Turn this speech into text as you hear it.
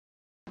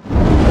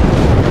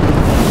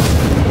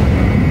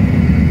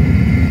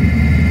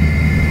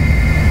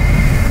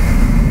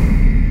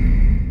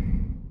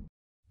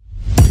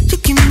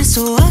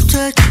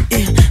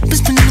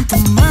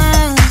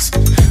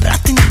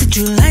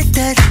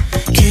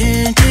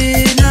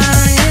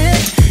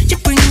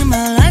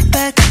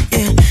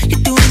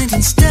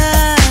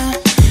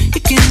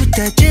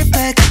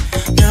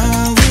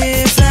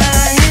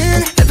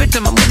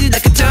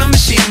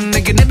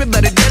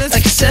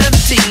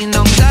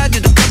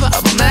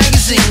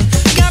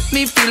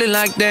me feeling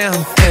like damn.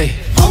 Hey.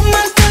 Oh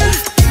my God,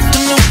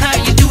 don't know how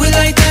you do it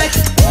like that.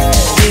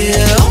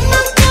 Yeah. Oh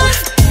my God,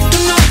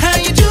 don't know how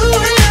you do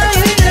it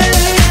like that.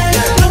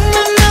 Blow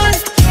my mind,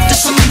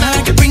 just somehow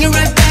you bring it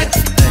right back.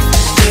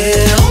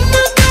 Yeah. Oh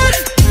my God,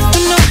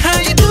 don't know how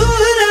you do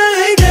it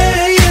like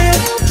that. Yeah.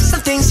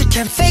 Some things you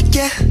can't fake,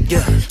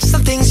 yeah.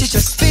 Some things you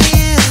just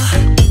feel.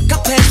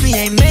 Got plans we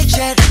ain't made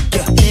yet.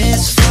 Yeah.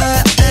 It's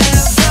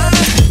forever.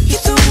 You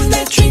throwing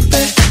that drink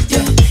back.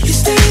 Yeah. You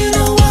staying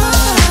a while.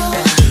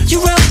 You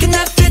rocking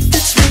that fit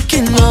that's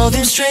making all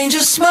them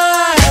strangers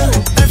smile.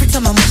 Every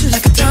time I'm watching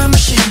like a time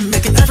machine,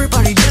 making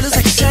everybody jealous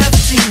like a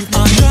 17.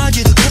 On God,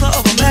 you're the cover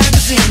of a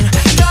magazine.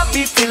 Got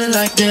me feeling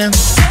like them.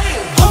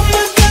 Oh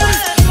my God,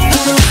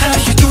 don't know how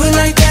you do it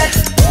like that.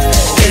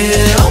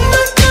 Yeah. Oh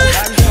my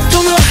God,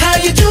 don't know how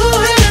you do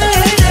it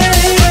like that.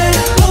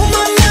 Yeah. Oh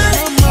my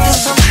mind, and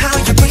somehow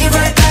you bring it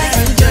right back.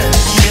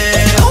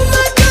 Yeah. Oh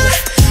my God,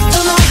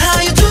 don't know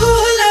how you do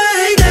it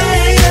like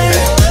that.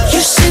 Yeah. You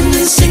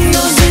sending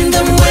signals in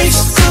them waves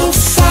so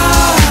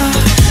far.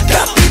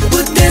 Got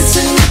people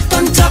dancing up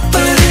on top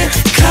of their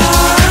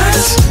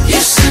cars. You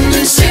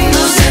sending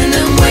signals in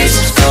them waves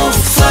so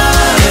far.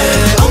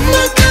 Yeah. Oh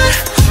my God,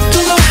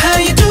 don't know how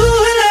you do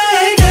it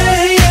like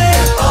that.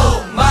 Yeah.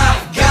 Oh my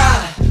God,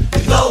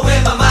 you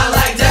blowing my mind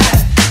like that.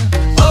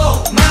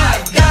 Oh my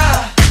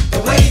God, the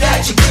way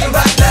that you bring it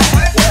right back.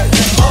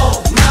 Oh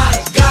my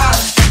God,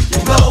 you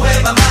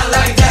blowing my mind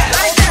like that.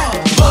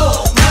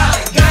 Oh my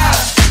God,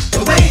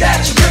 the way that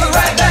you bring it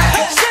right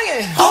back.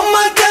 Oh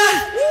my God,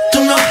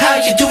 don't know how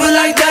you do it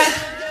like that.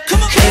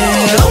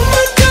 Yeah. Oh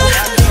my God,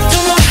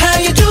 don't know how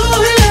you do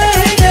it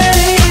like that.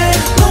 Yeah.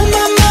 Blow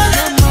my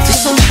mind,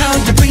 just somehow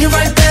you bring it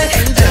right back.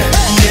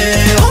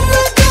 Yeah. Oh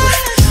my God,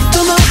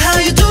 don't know how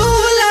you do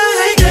it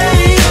like that.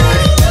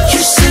 Yeah. You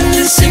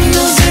sending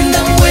signals and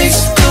them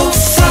waves go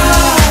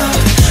far.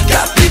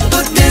 Got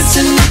people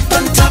dancing up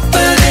on top of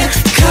their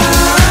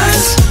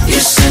cars. You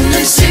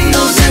sending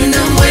signals and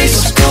them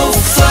waves go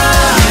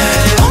far.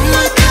 Oh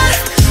my God,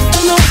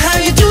 don't know how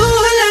you do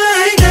it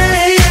like that.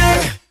 Yeah.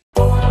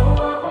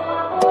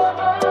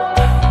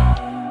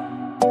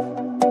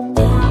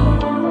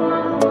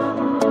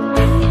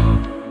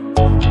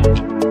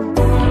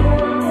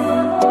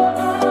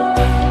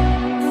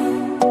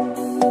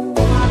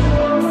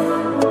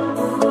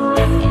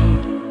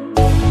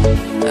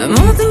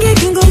 모든 게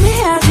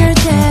궁금해하실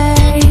때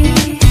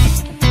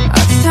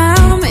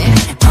Tell me,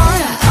 oh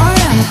yeah, oh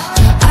yeah,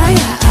 oh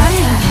yeah, oh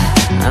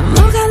yeah.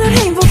 뭐가 널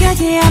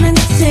행복하게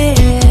하는지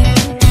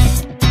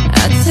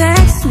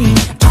Text me,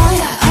 oh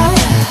yeah, oh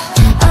yeah,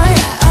 oh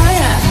yeah, oh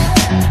yeah.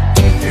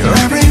 Your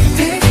every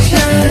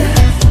picture,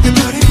 내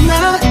머리만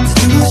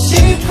듣고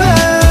싶어.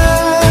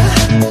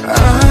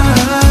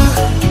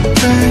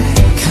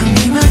 Come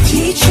be my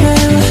teacher,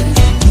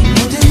 네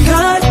모든 걸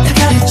다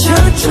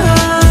가르쳐줘.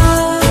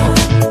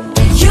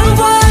 You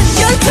want,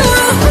 you do.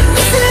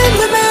 Listen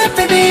to my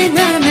baby,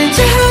 나는 저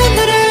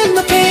하늘을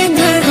높이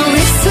날고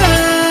있어.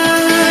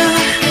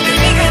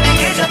 네가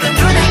내게 잡은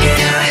눈에게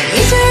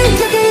이제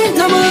여기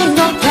너무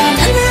높아.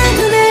 난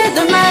눈에 널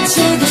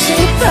맞추고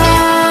싶어.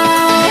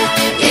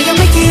 Yeah, you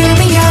make it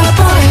me your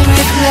boy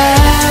with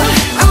love.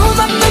 Oh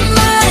my my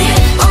my,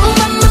 oh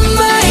my my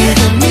my. You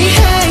got me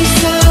high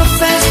so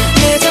fast.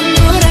 내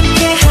전부를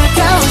함께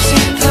하고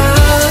싶어.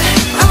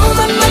 Oh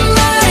my my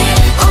my,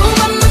 oh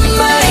my my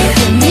my. You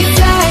got me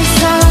fly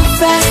so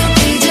fast.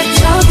 이제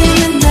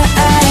조금은 더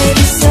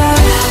알겠어.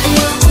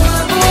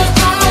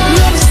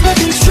 Love is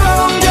nothing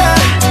stronger.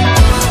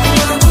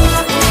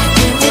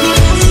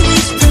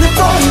 From the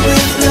boy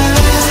with love.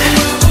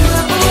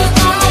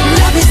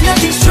 Love is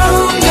nothing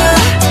stronger.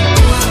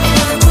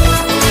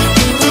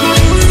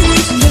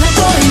 From the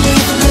boy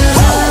with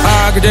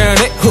love.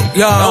 그대는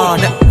후야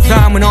내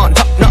삶은 on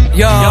top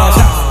너야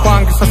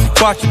관계사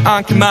습관치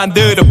않게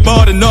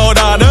만들어버린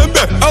너라는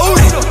백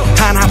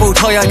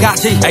하나부터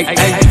열까지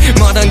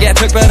모든 게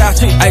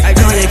특별하지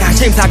너의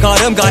관심사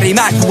걸음걸이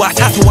말투와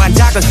사소한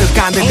작은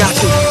습관들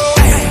같이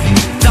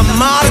난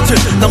말했지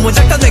너무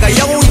작다 내가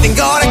영웅이 된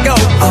거라고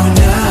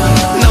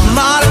난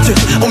말했지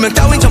운명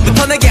따윈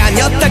전부터 내게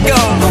아니었다고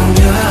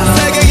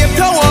세계의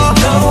평화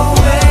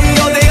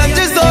너내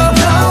앉아서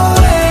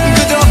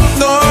그저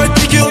널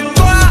지켜봐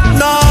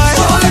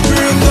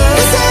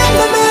Listen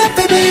to my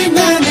baby,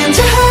 나는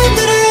저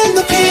하늘을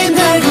높이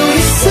날고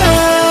있어.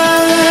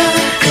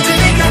 그저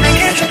네가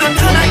내게 조금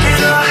편하게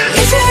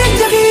이제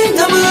여기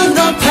너무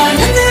높아. 난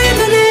내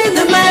눈에 널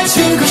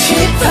맞추고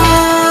싶어.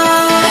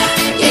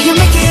 Yeah, you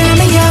make it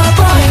me your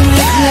boy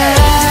with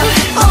love.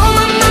 Oh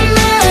my my my,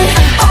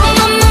 oh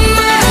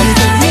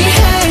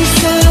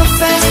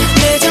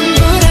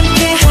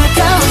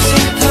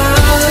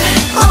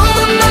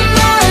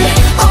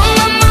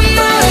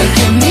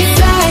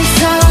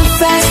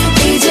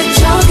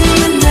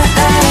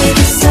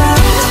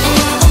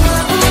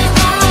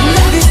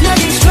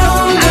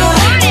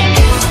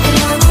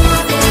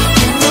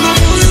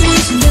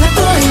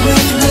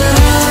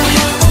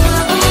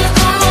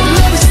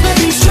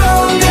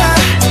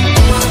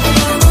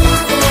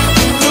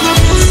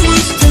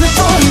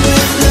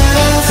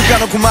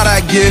않고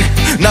말하길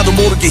나도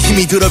모르게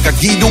힘이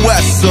들어가기도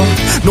했어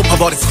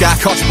높아버린 sky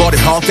커져버린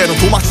헛 때론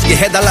도망치게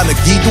해달라며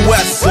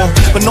기도했어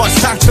But 너의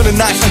상처는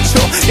나의 상처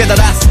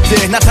깨달았을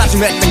때 나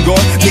다짐했던 걸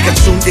네가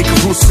준 이 그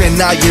후세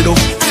나에게로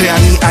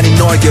태양이 아닌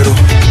너에게로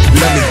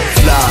Let me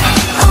fly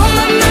Oh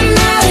my my my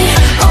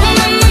Oh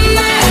my my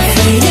my I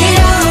feel it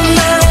all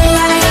my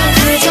life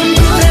그 전부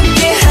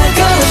함께 하고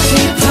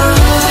싶어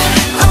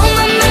Oh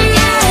my my my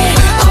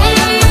Oh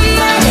my my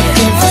my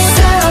Looking for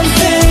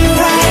something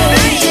right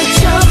이제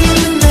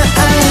조금은 더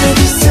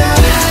알겠어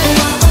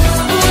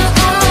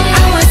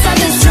I want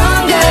something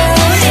stronger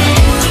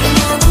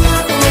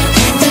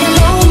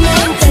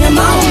Than a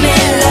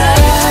moment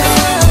love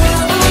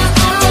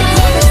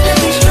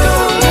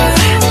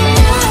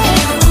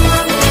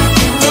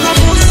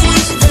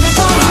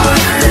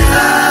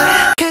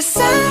Cause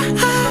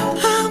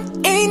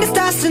I'm in the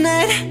stars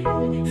tonight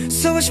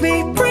So watch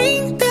me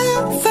bring the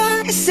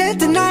fire Set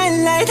the night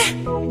light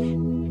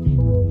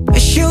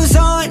Shoes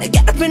on,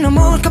 get up in the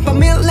mood Cup of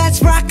milk,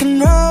 let's rock and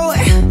roll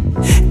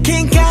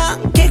Kink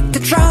out, kick the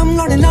drum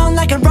Rolling on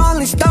like a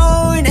rolling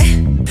stone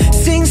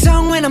Sing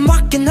song when I'm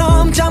walking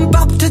home Jump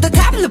up to the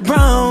top of the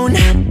brown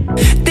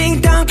Ding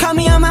dong, call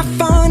me on my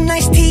phone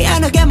Nice tea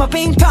and I'll get my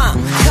ping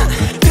pong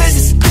This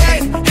is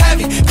getting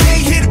heavy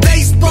Can't hit the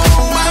bass, boom,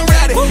 I'm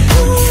ready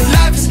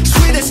Life is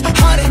sweet as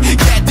honey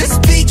Yeah, this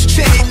beat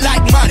chain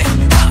like money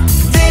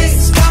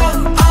This go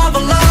all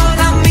alone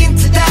I'm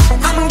into that,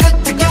 I'm good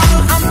to go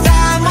I'm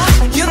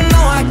diamond, you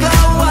know I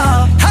glow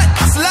up Hey,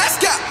 so let's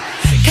go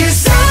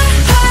Cause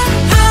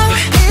I'm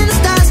in the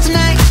stars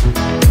tonight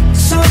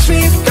So watch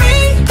me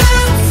bring the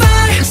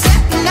fire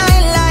Set the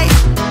night light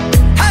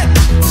Hey,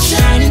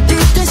 shining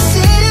through the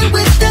city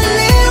with a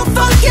little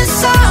funky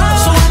soul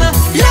So I'ma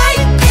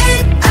light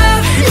it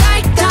up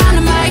like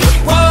dynamite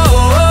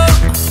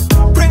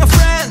Whoa, bring a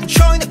friend,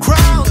 join the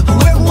crowd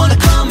Whoever wanna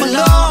come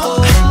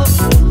along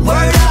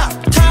Word up,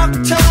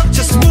 talk,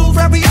 just move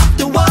right up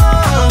the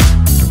wall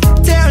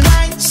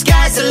Daylight,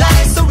 sky's the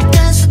light So we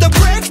dance to the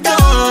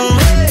breakdown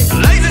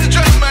Ladies and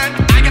gentlemen,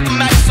 I got the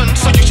medicine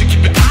So you should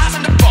keep your eyes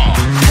on the ball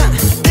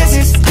This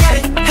is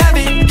getting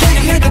heavy Can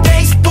you hear the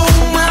bass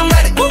boom? I'm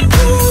ready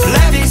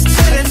Life is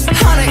sweet as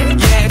honey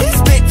Yeah, this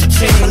beat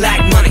chain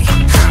like money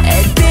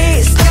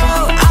This go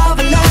all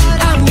alone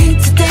I'm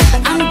into that,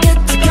 I'm good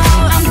to go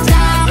I'm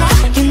down,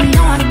 you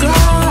know I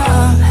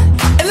glow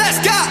And let's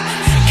go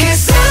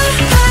Cause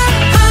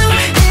I'm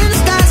in the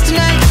stars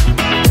tonight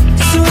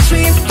So watch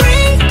me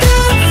bring the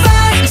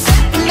fire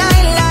Set the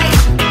night light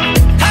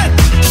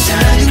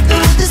Shining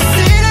through the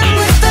city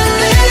with a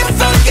little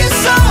funky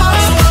soul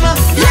So I'ma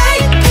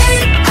light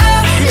it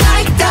up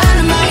like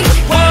dynamite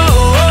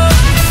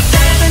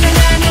Life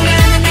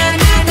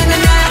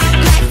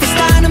is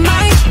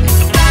dynamite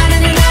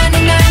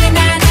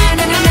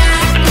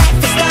Life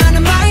is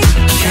dynamite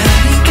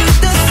Shining through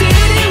the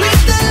city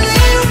with a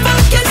little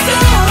funky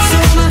soul So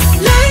I'ma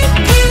light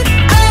it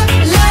up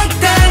like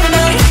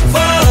dynamite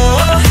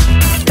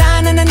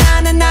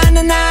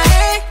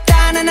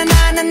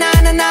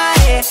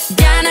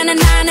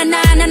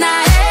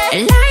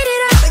Light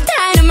it up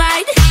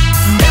dynamite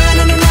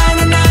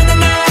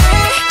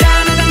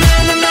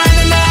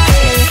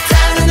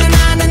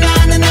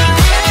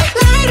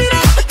Light it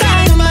up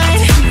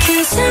dynamite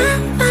Cause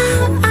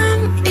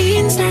I'm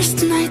in stars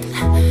tonight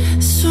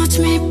So watch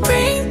me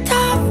bring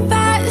the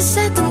fire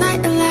Set the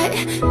night alight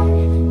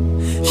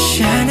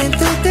Shining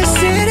through the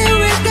city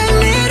with a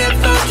little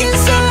fucking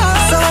soul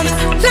So I'ma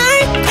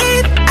light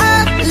it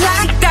up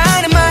like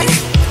dynamite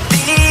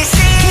This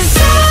is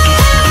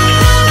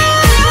I'm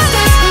in the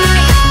stars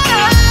tonight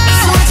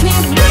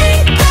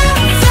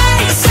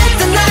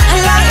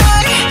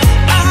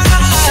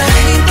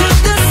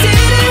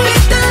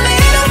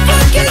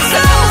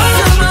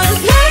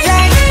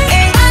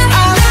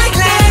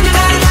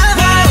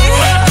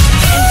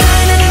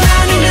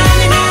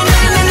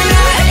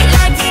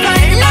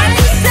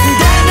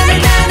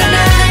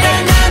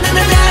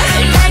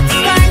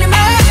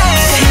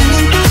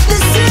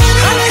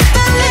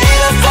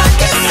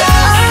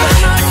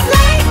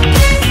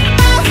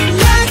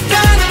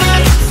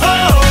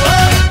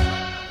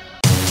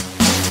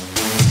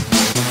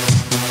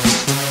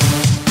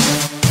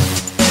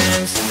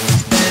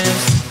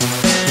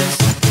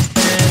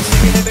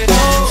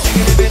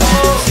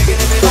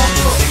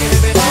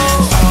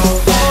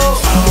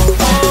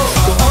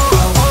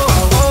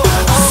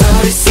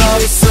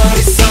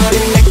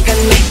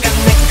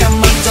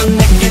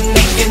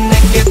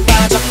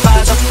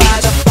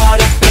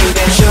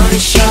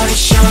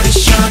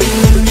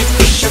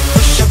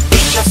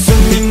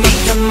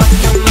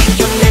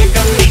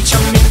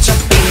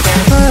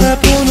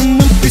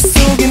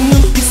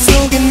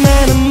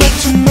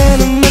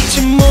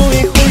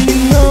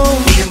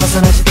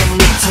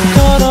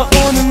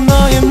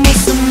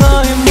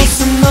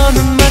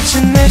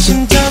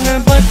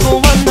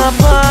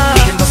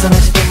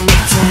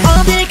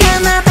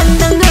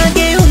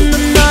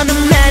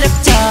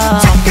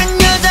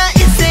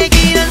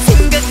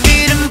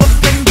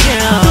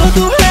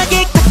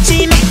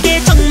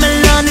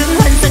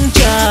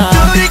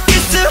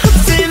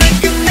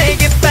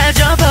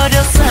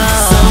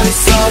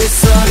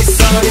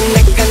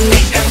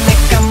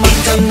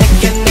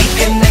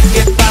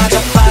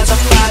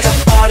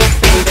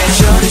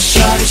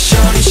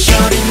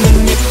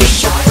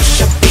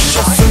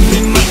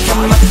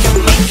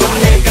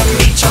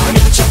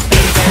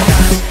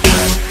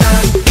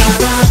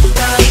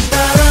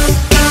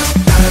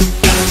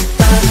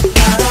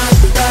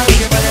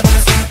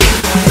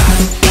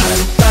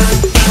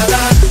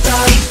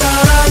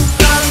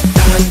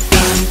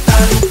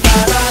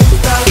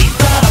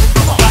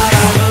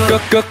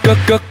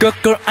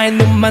아이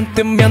눈만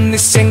뜨면 네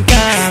생각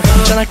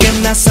전화게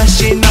나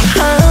사실 너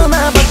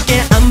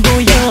하나밖에 안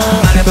보여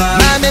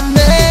맘에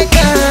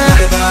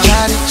내가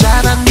자리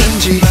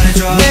잡았는지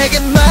내게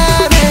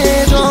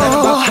말해줘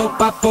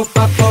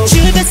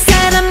주변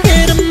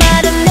사람들은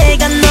말은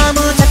내가 너무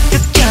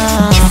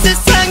착각해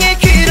세상에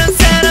그런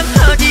사람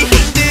어디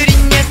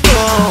흔들리냐고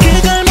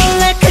그걸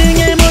몰라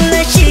그녀를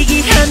몰라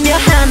시기하며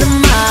하는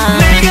말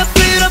내가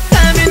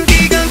부럽다면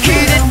그건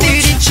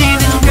그대들이 지는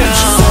거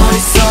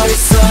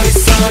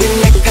Sorry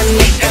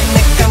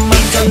내가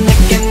먼저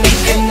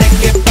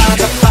내게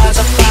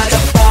빠져버려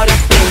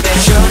baby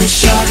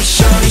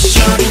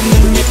Shorty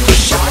눈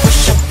예쁘셔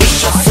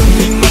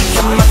숨이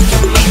막혀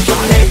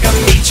내가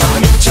미쳐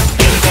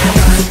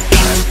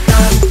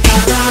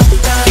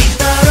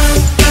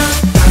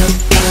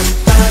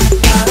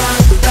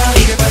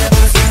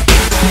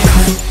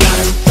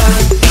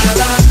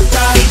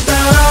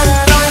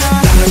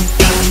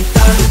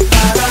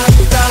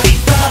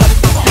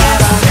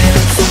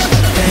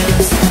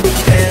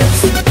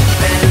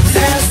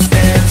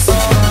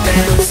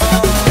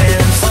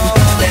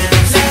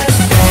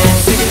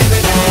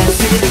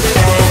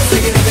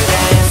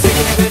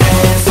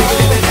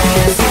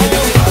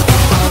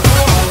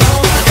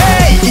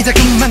이제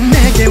그만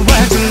내게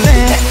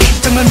와줄래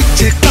정말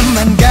미칠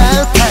것만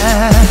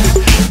같아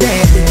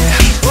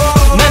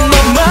난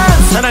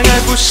너만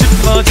사랑하고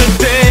싶어질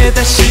때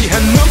다시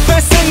한번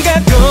볼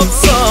생각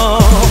없어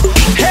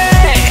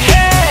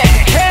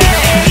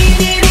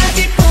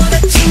애인이라기보다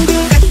친구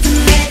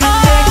같은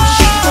내가 되고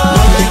싶어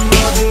너의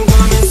모든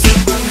고민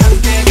슬픔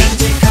함께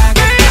간직하고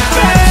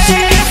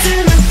시간을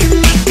만큼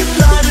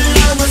너를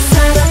너무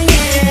사랑해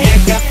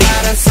내가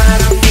바란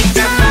사람 네가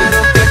바로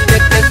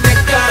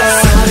그때가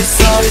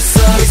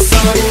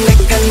Sorry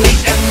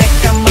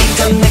내가 먼저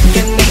내게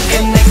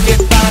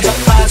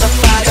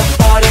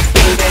빠져버려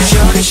baby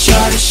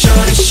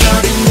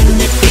Shorty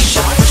눈 예쁘셔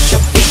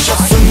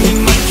숨이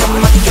막혀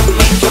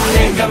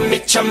내가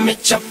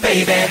미쳐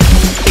baby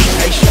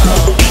Hey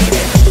show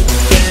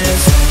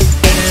dance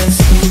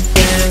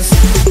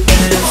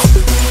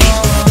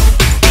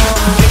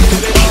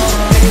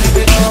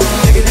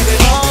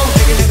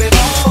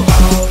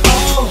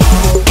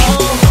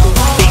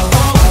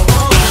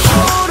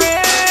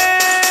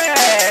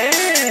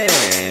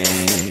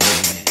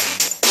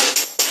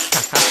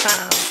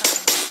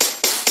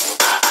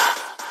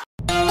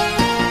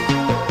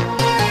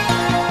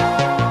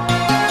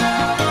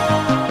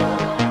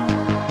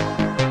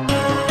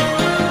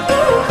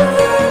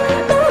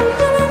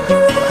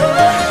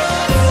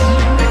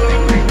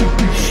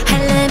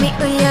알람이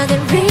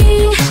울려든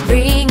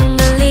ring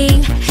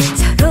울림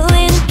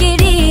서로의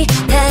눈길이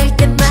닿을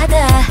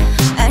때마다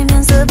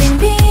알면서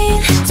빙빙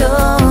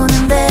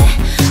도는데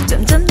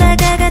점점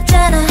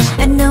다가갔잖아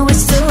I know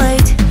it's too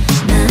late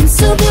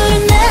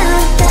마음속으로 나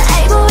다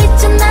알고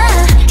있잖아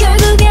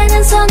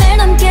결국에는 선을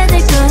넘게 될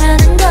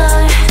거라는 걸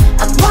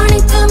I'm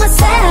warning to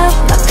myself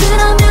막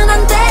그러면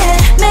안 돼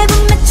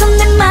매번 맺혀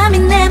내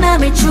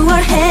맘을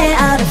추월해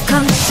out of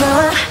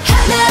control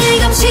하나를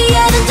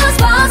감시하는 저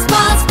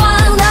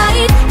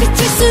spotlight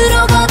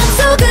비칠수록 어둠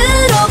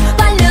속으로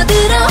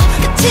빨려들어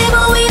끝이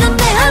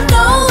보이는데 I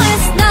know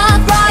it's not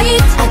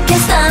right I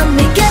can't stop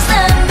me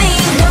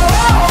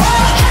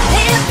내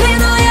앞에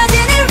놓여진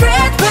이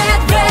red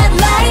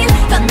light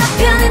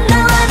건너편에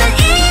나와 난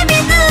이미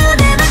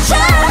눈에 맞춰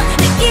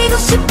느끼고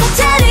싶어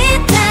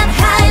짜릿한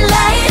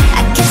highlight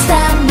I can't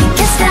stop me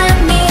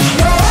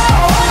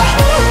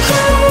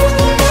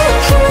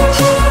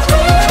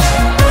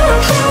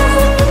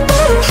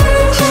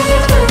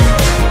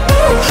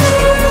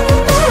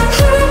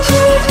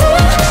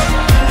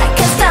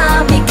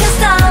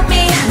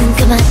눈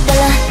감아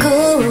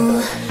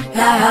달라고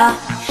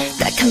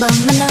딱 한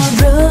번만 no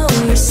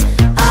rules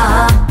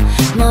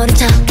모른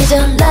척해줘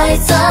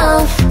lights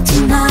off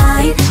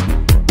tonight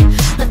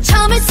너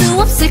참을 수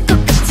없을 것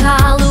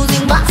같아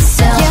losing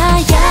myself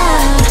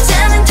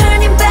어쩌면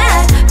turning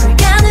back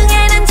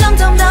불가능해 난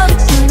점점 더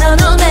느낀 너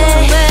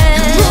눈에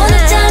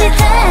너무나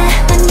짜릿해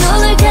난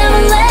눈을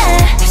감을래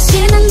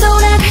다시는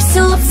돌아갈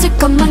수 없을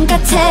것만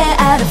같아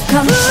out of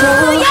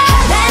control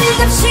나를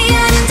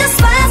감시하는 저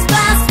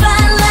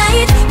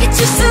spotlight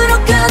비출수록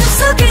어둠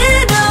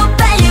속으로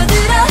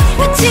빨려들어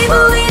끝이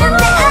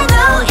보이는데 I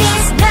know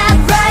it's not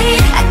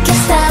right I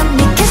can't stop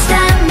me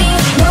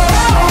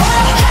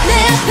내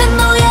앞에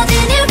놓여진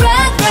이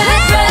red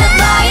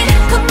light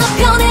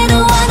건너편에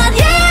놓아 난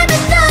이미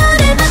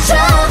너를 맞춰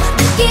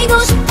느끼고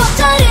싶어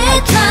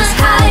짜릿한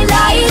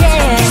highlight I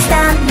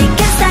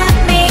can't stop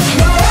me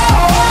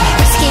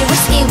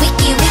risky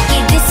wiki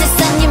this is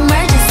an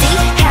emergency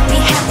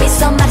happy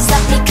somebody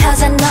stop me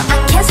cause I know I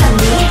can't stop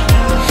me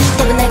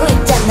대변하고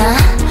있잖아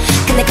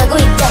근데 가고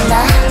있잖아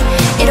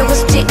이러고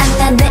싶지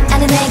않아 내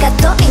안에 내가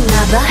또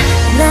있나봐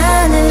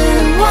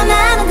나는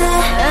원하는데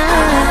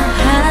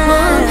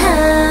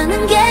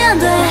원하는 게 안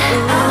돼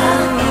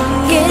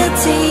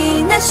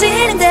끝이 난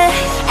싫은데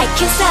I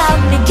can't stop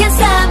me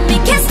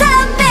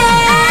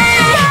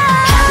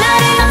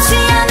나를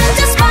감시하는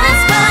저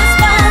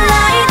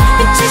spotlight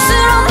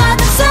비칠수록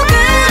어둠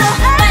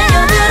속으로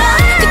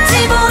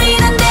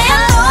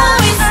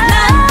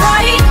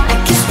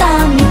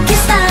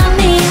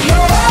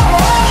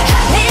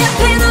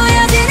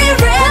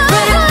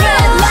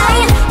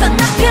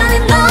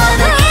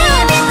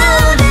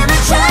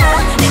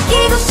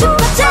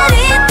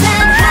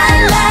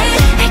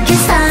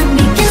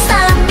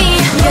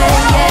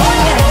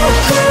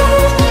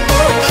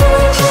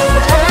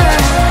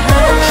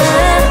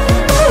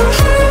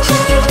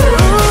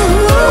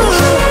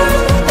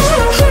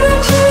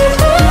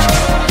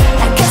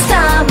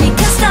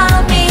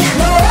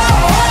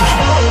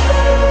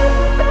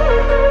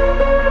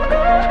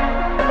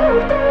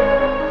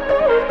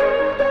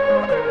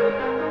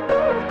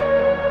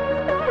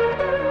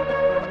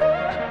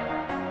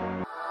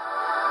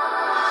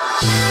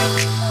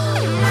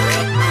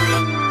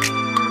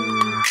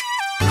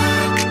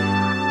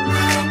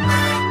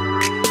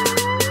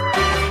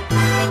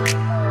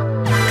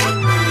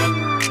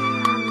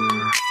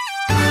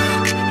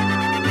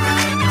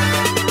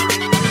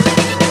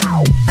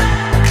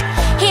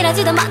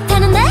이러지도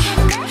못하는데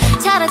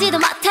저러지도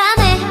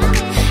못하네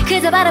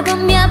그저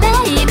바라보며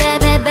baby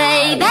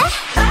baby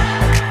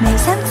내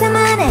상상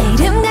안에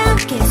이름과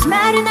함께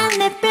수많은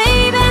안내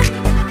baby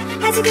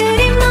아직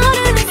그리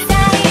모르는